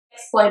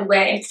point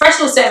where in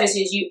professional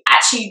services you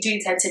actually do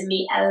tend to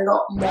meet a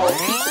lot more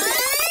people.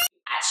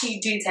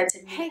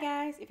 Hey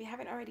guys, if you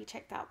haven't already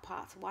checked out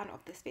part 1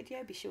 of this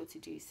video, be sure to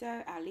do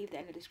so. I'll leave that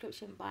in the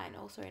description bar and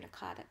also in a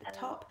card at the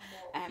top.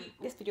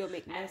 This video will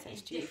make no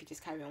sense to you if you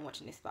just carry on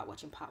watching this without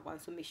watching part 1,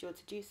 so make sure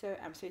to do so.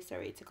 I'm so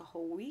sorry it took a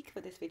whole week for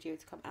this video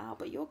to come out,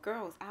 but your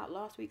girl's out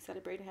last week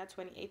celebrating her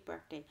 28th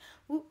birthday.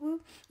 Woo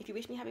woo. If you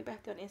wish me happy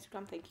birthday on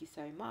Instagram, thank you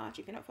so much.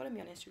 If you're not following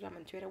me on Instagram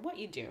and Twitter, what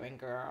you doing,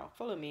 girl?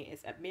 Follow me.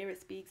 It's at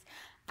MiraaSpeaks,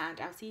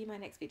 and I'll see you in my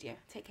next video.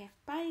 Take care.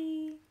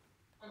 Bye.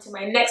 To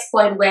my next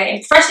point, where in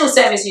professional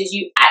services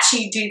you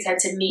actually do tend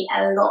to meet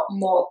a lot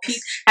more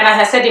people, and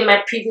as I said in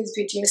my previous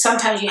video,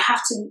 sometimes you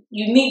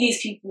meet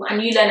these people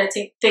and you learn a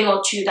thing or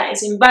two that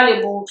is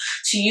invaluable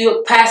to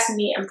you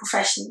personally and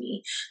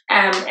professionally,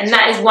 and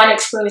that is one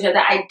exposure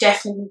that I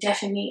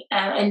definitely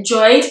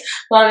enjoyed.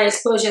 One of the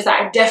exposures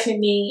that I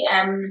definitely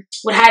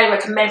would highly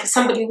recommend for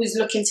somebody who's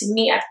looking to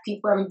meet other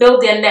people and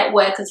build their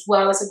network as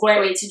well. It's a great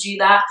way to do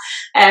that.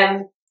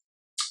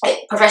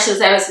 Professional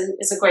services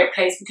is a great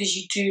place because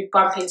you do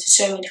bump into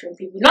so many different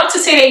people. Not to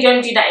say that you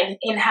don't do that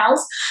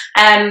in-house,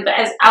 but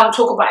as I'll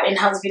talk about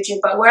in-house video,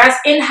 but whereas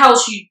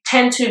in-house you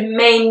tend to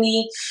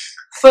mainly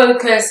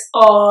focus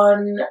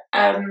on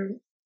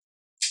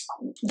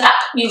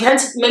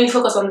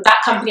that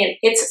company and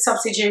its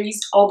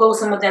subsidiaries, although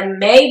some of them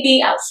may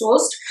be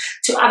outsourced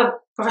to other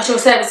professional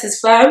services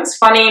firms,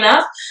 funny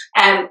enough.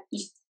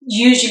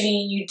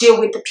 Usually you deal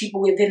with the people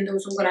within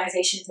those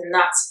organizations and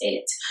that's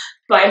it.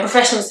 But in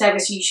professional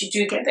service, you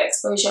do get the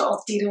exposure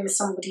of dealing with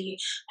somebody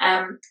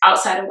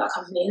outside of that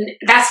company. And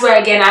that's where,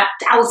 again,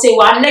 I would say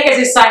one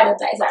negative side of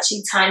that is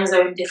actually time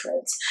zone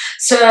difference.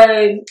 So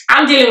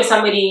I'm dealing with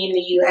somebody in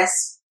the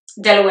US,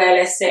 Delaware,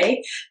 let's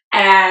say,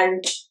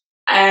 and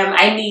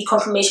I need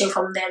confirmation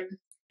from them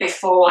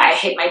before I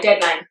hit my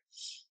deadline.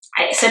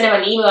 I send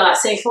them an email at,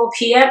 say, 4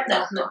 p.m.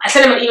 No. I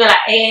send them an email at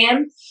 8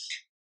 a.m.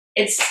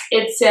 It's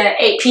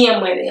 8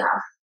 p.m. where they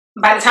are.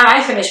 By the time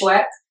I finish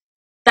work,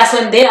 that's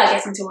when they are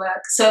getting to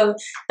work. So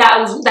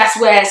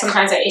that's where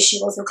sometimes the issue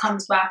also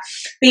comes by.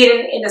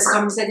 Being in as a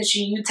company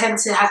secretary, you tend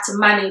to have to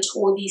manage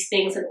all these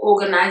things and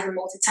organize and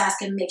multitask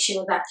and make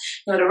sure that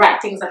the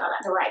right things are done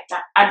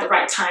at the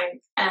right time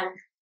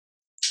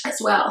as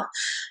well.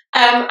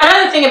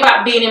 Another thing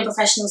about being in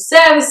professional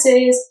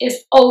services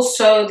is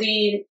also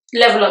the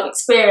level of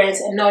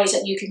experience and knowledge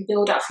that you can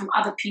build up from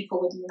other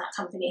people within that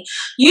company.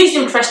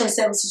 Usually in professional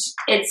services,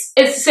 it's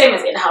the same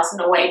as in-house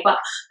in a way, but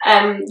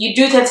you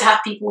do tend to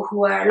have people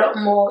who are a lot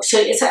more, so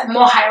it's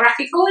more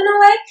hierarchical in a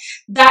way.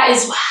 That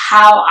is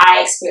how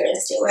I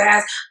experienced it.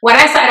 Whereas when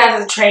I started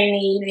as a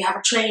trainee, you have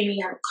a trainee,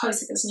 you have a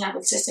Cosec, you have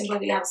an assistant,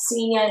 you have a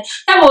senior,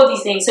 you have all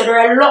these things. So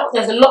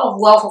there's a lot of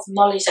wealth of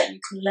knowledge that you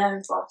can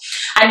learn from.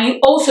 And you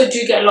also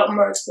do get a lot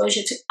more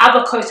exposure to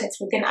other Cosecs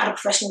within other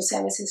professional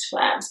services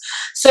firms.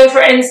 So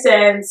for instance,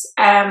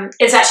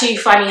 it's actually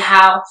funny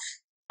how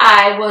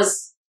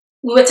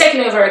we were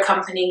taking over a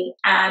company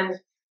and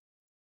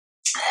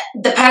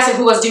the person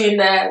who was doing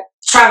the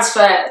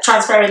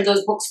transferring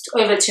those books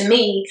over to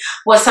me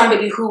was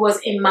somebody who was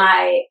in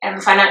my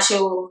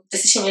financial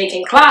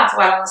decision-making class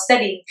while I was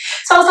studying.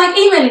 So I was like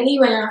emailing,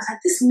 and I was like,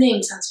 this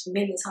name sounds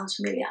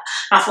familiar.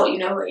 And I thought,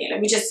 let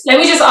me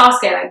just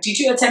ask her, like, did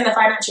you attend the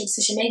financial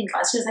decision-making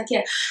class? She was like,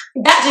 yeah.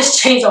 That just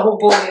changed the whole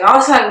ballgame. I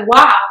was like,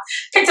 wow.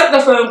 Picked up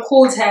the phone,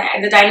 called her,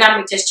 and the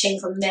dynamic just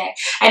changed from there.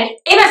 And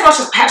in as much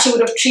as perhaps she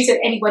would have treated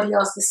anybody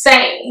else the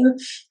same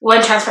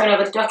when transferring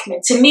over the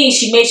document, to me,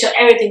 she made sure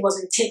everything was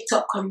in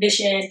tip-top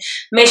condition,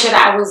 made sure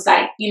that I was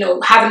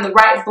having the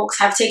right books,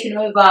 have taken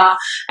over,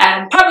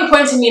 probably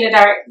pointed me in a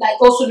direct,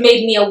 also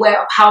made me aware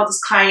of how this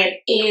client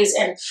is,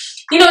 and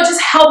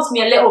just helped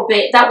me a little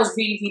bit. That was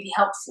really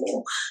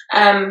helpful.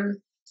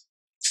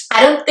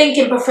 I don't think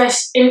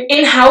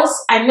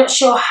in-house, I'm not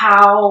sure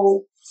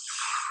how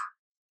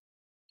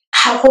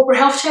corporate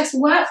health checks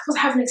work because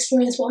I haven't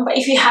experienced one, but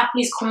if you have,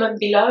 please comment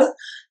below.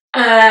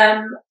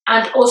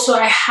 And also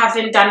I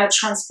haven't done a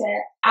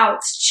transfer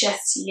out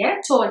just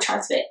yet, or a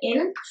transfer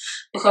in,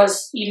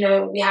 because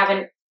we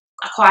haven't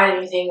acquired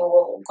anything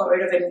or got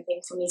rid of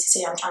anything for me to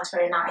say I'm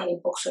transferring out any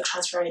books or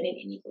transferring in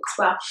any books.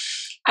 Well,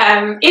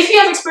 if you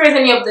have experienced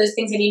any of those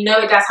things and it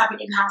does happen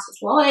in-house as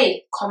well,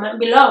 hey, comment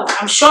below.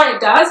 I'm sure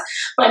it does,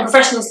 but in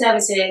professional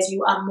services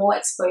you are more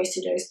exposed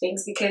to those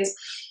things, because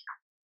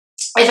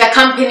if a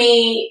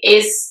company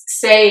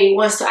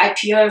wants to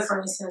IPO,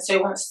 for instance, so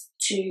it wants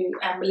to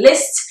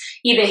list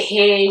either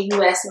here,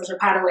 US or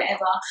Japan or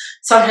wherever,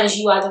 sometimes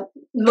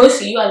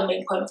mostly you are the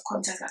main point of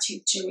contact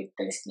actually to do with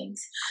those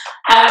things.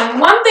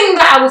 One thing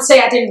that I would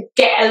say I didn't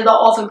get a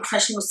lot of in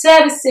professional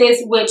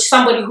services, which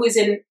somebody who is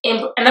in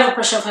another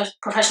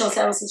professional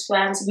services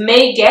firms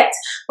may get,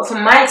 but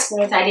from my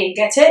experience I didn't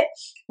get it,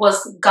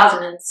 was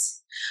governance.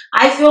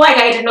 I feel like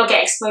I did not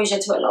get exposure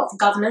to a lot of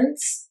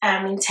governance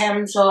in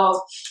terms of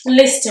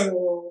listing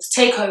rules,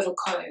 takeover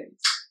codes.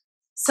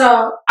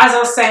 So as I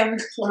was saying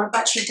before my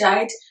battery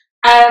died,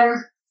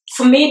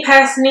 for me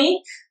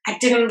personally, I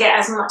didn't get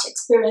as much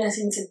experience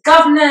into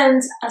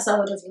governance as I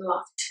would have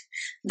loved.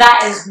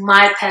 That is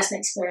my personal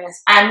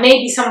experience. And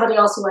maybe somebody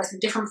else who works in a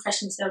different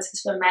professional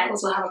services firm might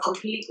also have a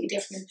completely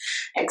different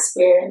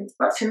experience.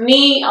 But for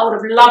me, I would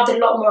have loved a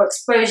lot more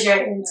exposure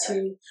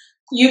into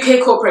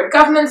UK corporate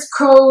governance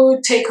code,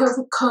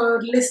 takeover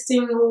code,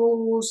 listing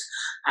rules,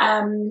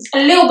 a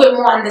little bit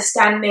more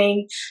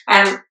understanding.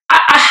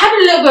 I had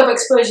a little bit of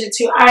exposure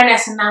to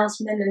RNS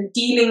announcement and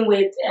dealing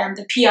with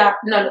the PR,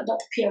 no, not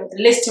the PR,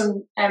 the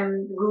listing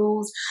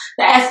rules,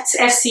 the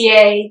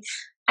FCA,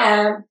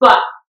 but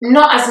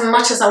not as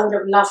much as I would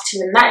have loved to.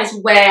 And that is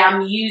where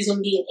I'm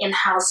using being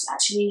in-house to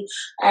actually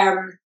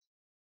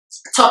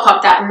top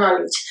up that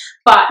knowledge.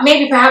 But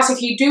maybe perhaps if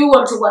you do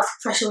want to work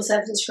for professional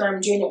services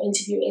firm during your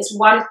interview, is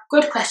one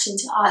good question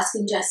to ask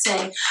and just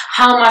say,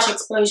 how much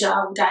exposure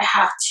would I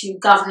have to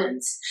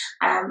governance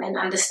and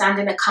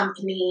understanding a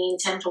company in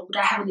terms of, would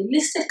I have any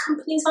listed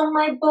companies on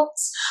my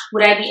books?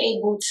 Would I be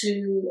able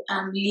to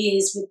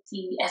liaise with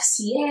the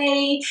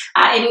FCA?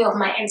 Are any of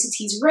my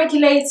entities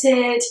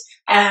regulated?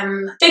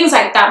 Things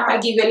like that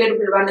might give you a little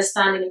bit of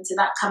understanding into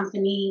that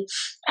company.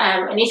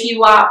 And if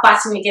you are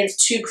battling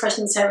against two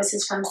professional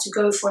services firms to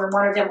go for and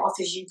one of them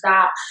offers you that,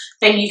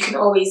 then you can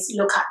always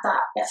look at that.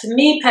 But for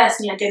me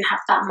personally, I didn't have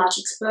that much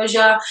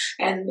exposure,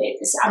 and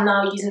I'm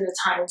now using the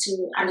time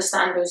to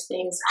understand those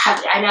things.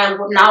 I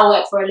now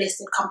work for a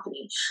listed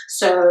company,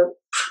 so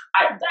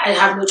I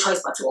have no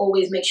choice but to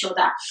always make sure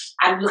that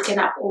I'm looking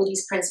at all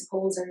these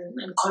principles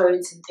and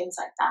codes and things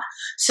like that.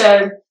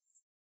 So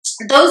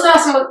those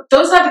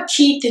are the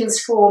key things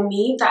for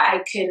me that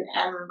I can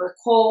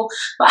recall.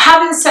 But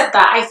having said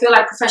that, I feel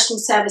like professional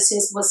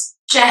services was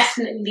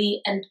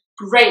definitely a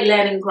great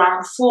learning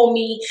ground for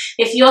me.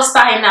 If you're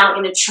starting out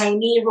in a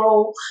trainee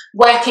role,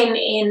 working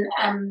in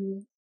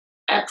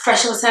a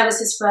professional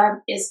services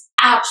firm is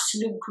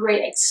absolute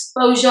great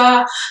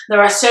exposure.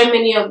 There are so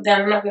many of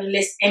them. I'm not going to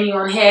list any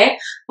on here,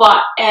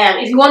 but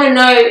if you want to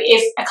know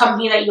if a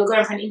company that you're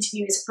going for an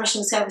interview is a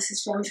professional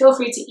services firm, feel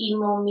free to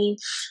email me.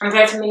 I'm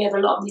very familiar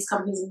with a lot of these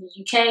companies in the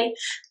UK,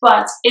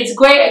 but it's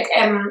great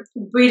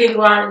breeding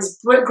ground. It's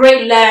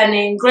great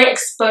learning, great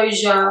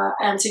exposure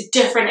to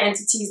different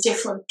entities,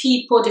 different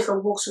people,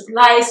 different walks of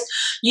life.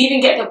 You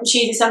even get the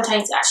opportunity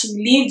sometimes to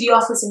actually leave the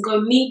office and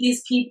go meet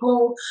these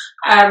people.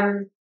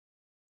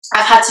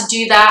 I've had to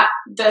do that.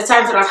 The times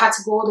that I've had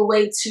to go all the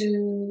way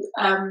to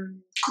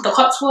the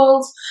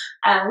Cotswolds,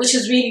 which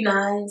was really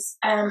nice.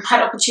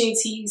 Had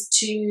opportunities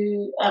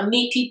to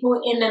meet people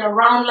in and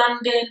around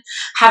London,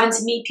 having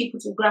to meet people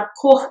to grab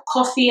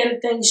coffee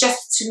and things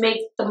just to make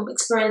the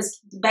experience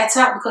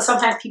better, because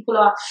sometimes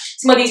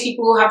some of these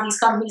people who have these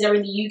companies are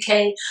in the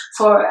UK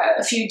for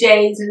a few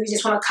days and they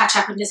just want to catch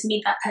up and just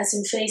meet that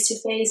person face to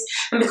face.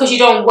 And because you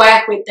don't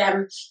work with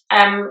them,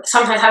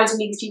 sometimes having to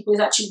meet these people is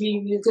actually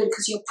really, really good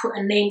because you'll put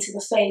a name to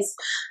the face.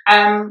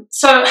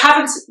 So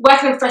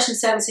working in professional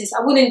services,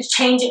 I wouldn't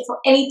change it for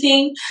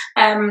anything.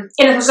 In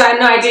a sense, I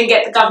know I didn't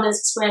get the governance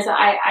experience that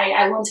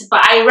I wanted,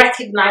 but I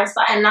recognize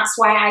that, and that's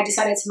why I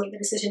decided to make the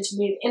decision to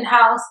move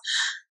in-house.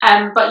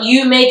 But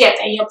you may get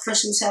that in your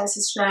professional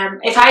services firm.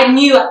 If I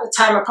knew at the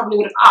time, I probably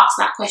would have asked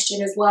that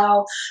question as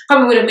well.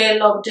 Probably would have made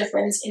a lot of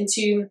difference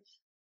into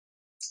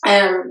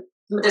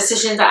the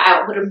decision that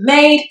I would have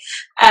made.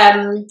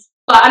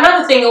 But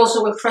another thing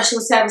also with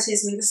professional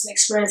services, and this is an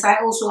experience I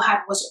also had,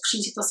 was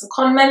opportunity for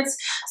secondments.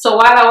 So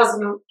while I was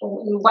in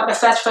the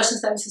first professional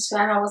services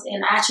firm I was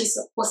in, I actually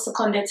was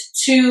seconded to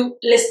 2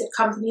 listed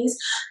companies.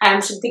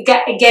 So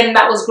again,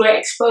 that was great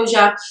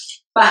exposure.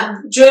 But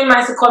during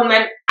my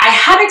secondment, I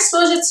had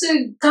exposure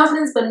to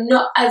governance, but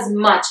not as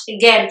much.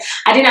 Again,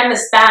 I didn't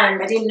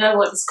understand. I didn't know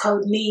what this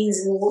code means,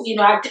 and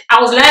I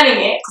was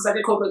learning it because I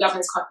did corporate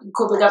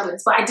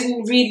governance, but I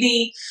didn't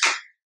really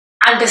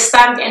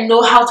understand and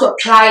know how to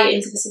apply it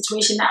into the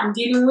situation that I'm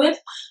dealing with.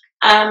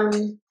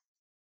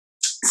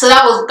 So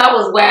that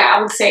was where I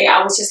would say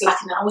I was just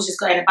lacking. I was just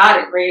going about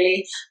it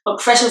really. But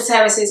professional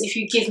services, if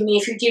you give me,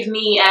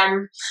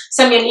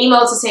 send me an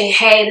email to say,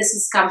 hey, this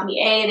is company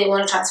A, they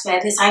want to transfer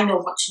this, I know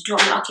what to do.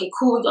 I'm like, okay,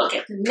 cool, we gotta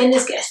get the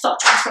minutes, get a stock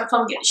transfer,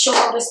 come get the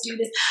show, let's do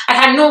this.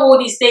 I know all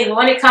these things. But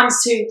when it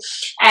comes to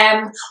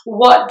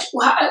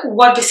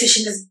what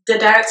decision the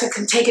director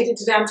can take it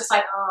into, I'm just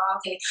like, oh,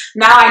 okay.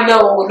 Now I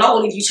know. Not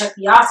only do you check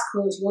the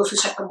articles, you also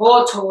check the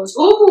board tours.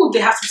 Ooh, they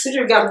have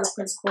subsidiary governance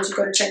principles. You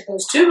got to check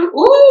those too.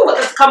 Ooh, what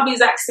does the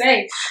Companies Act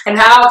say? And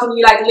how can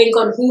you link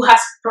on who has,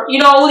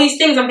 all these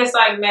things. I'm just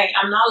like, man,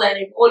 I'm now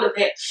learning all of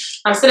it.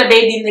 I'm still a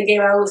baby in the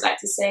game. I always like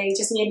to say,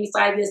 just nearly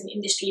 5 years in the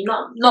industry.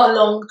 Not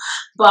long,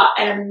 but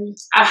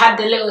I've had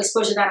the little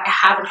exposure that I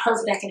have, and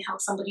hopefully I can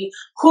help somebody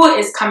who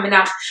is coming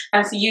up.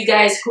 And for you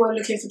guys who are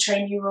looking for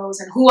trainee roles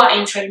and who are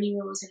in trainee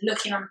roles and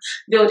looking on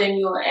building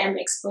your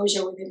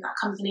exposure within that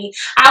company,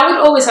 I would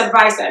always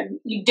advise that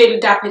you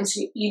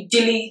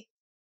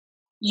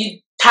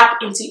tap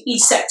into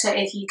each sector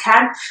if you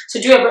can.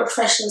 So do a bit of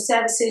professional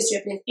services, do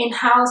a bit of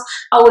in-house.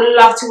 I would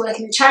love to work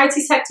in the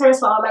charity sector as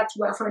well. I'd like to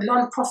work for a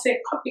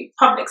non-profit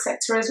public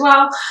sector as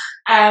well.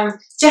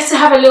 Just to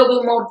have a little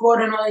bit more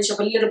broader knowledge of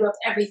a little bit of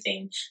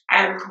everything.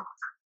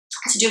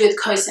 to do with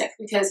Cosec,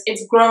 because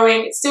it's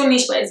growing. It's still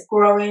niche, but it's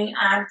growing.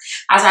 And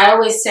as I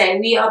always say,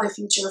 we are the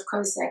future of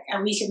Cosec,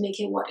 and we can make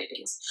it what it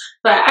is.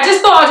 But I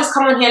just thought I'd just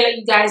come on here and let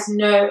you guys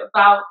know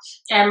about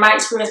my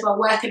experience about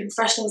working in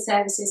professional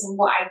services and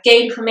what I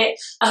gained from it.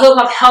 I hope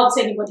I've helped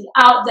anybody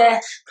out there.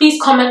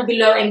 Please comment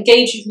below,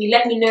 engage with me.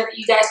 Let me know that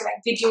you guys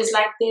like videos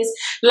like this,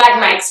 like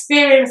my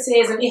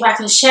experiences, and if I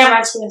can share my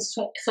experience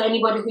for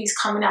anybody who's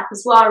coming up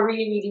as well. I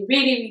really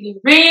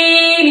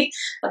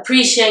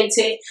appreciate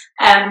it.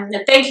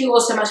 Thank you all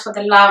so much for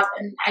the love,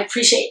 and I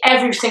appreciate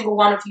every single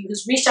one of you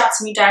who's reached out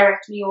to me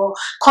directly or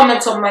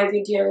comment on my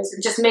videos,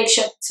 and just make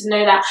sure to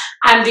know that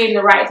I'm doing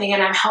the right thing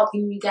and I'm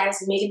helping you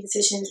guys in making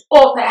decisions,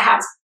 or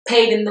perhaps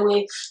paving the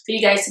way for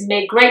you guys to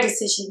make great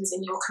decisions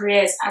in your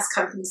careers as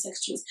company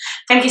secretaries.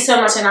 Thank you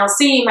so much, and I'll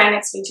see you in my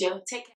next video. Take care.